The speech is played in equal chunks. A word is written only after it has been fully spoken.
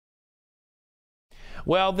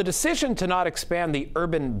Well, the decision to not expand the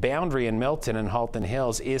urban boundary in Milton and Halton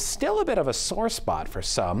Hills is still a bit of a sore spot for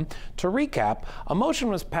some. To recap, a motion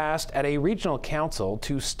was passed at a regional council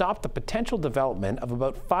to stop the potential development of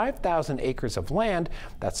about 5,000 acres of land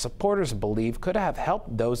that supporters believe could have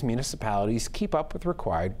helped those municipalities keep up with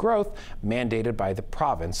required growth mandated by the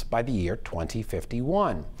province by the year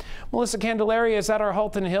 2051. Melissa Candelaria is at our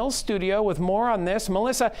Halton Hills studio with more on this.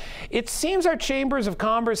 Melissa, it seems our chambers of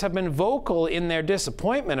commerce have been vocal in their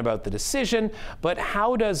disappointment about the decision, but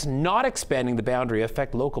how does not expanding the boundary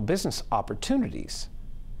affect local business opportunities?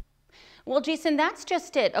 Well, Jason, that's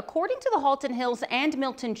just it. According to the Halton Hills and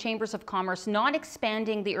Milton Chambers of Commerce, not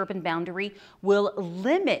expanding the urban boundary will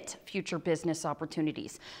limit future business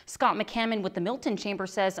opportunities. Scott McCammon with the Milton Chamber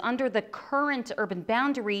says under the current urban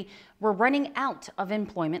boundary, we're running out of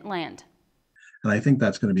employment land. And I think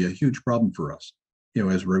that's going to be a huge problem for us.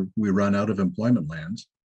 As we run out of employment lands,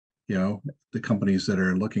 the companies that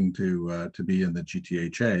are looking to be in the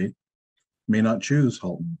GTHA may not choose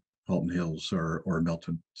Halton Hills or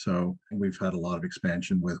Milton. So we've had a lot of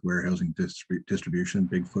expansion with warehousing distribution,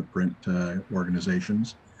 big footprint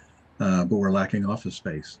organizations, but we're lacking office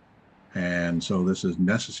space. And so this is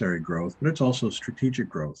necessary growth, but it's also strategic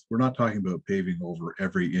growth. We're not talking about paving over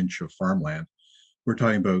every inch of farmland. We're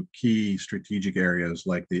talking about key strategic areas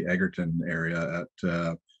like the Egerton area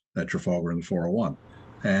at Trafalgar and the 401.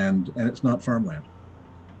 And it's not farmland.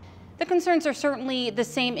 The concerns are certainly the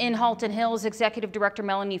same in Halton Hills. Executive Director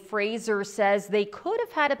Melanie Fraser says they could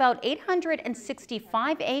have had about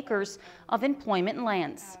 865 acres of employment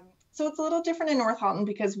lands. So it's a little different in North Halton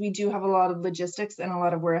because we do have a lot of logistics and a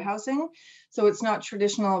lot of warehousing. So it's not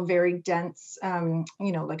traditional, very dense,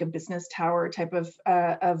 like a business tower type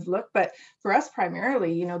of look. But for us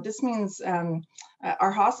primarily, this means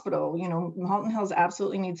our hospital, Halton Hills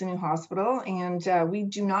absolutely needs a new hospital. And we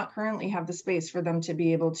do not currently have the space for them to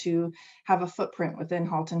be able to have a footprint within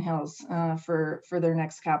Halton Hills for their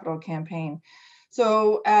next capital campaign.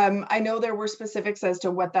 So I know there were specifics as to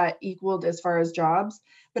what that equaled as far as jobs,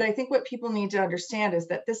 but I think what people need to understand is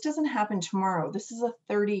that this doesn't happen tomorrow. This is a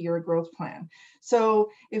 30-year growth plan. So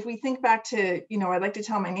if we think back to, I like to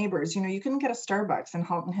tell my neighbors, you couldn't get a Starbucks in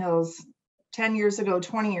Halton Hills 10 years ago,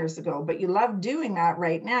 20 years ago, but you love doing that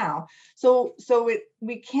right now. So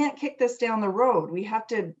we can't kick this down the road. We have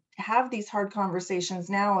to have these hard conversations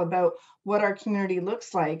now about what our community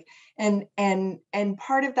looks like. And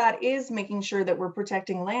part of that is making sure that we're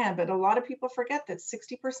protecting land. But a lot of people forget that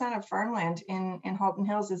 60% of farmland in Halton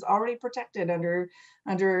Hills is already protected under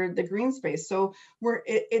the green space. So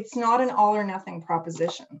it's not an all or nothing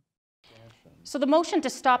proposition. So the motion to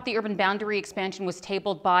stop the urban boundary expansion was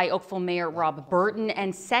tabled by Oakville Mayor Rob Burton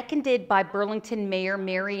and seconded by Burlington Mayor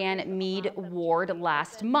Marianne Mead Ward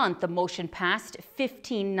last month. The motion passed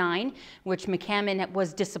 15-9, which McCammon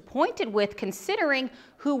was disappointed with considering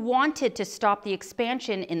who wanted to stop the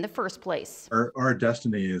expansion in the first place. Our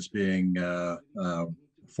destiny is being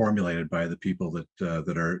formulated by the people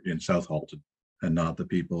that are in South Halton and not the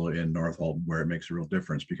people in North Halton, where it makes a real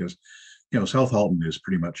difference because, South Halton is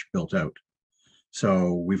pretty much built out.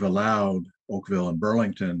 So we've allowed Oakville and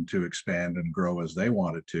Burlington to expand and grow as they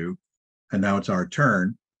wanted to. And now it's our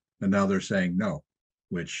turn. And now they're saying no,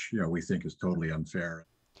 which we think is totally unfair.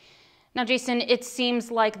 Now, Jason, it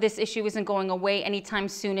seems like this issue isn't going away anytime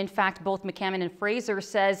soon. In fact, both McCammon and Fraser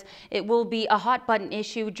says it will be a hot button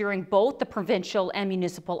issue during both the provincial and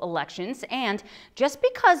municipal elections. And just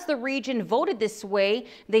because the region voted this way,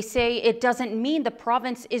 they say it doesn't mean the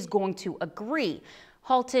province is going to agree.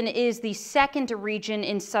 Halton is the second region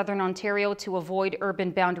in southern Ontario to avoid urban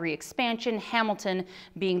boundary expansion, Hamilton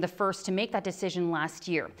being the first to make that decision last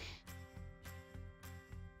year.